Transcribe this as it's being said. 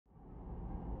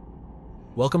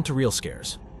Welcome to Real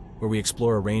Scares, where we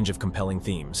explore a range of compelling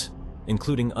themes,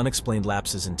 including unexplained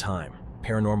lapses in time,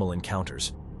 paranormal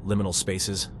encounters, liminal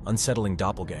spaces, unsettling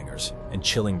doppelgangers, and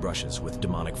chilling brushes with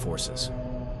demonic forces.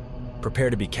 Prepare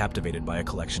to be captivated by a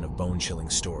collection of bone-chilling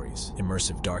stories,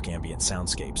 immersive dark ambient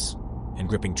soundscapes, and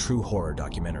gripping true horror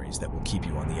documentaries that will keep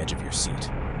you on the edge of your seat.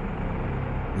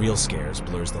 Real Scares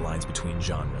blurs the lines between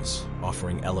genres,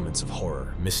 offering elements of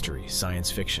horror, mystery, science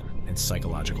fiction, and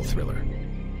psychological thriller.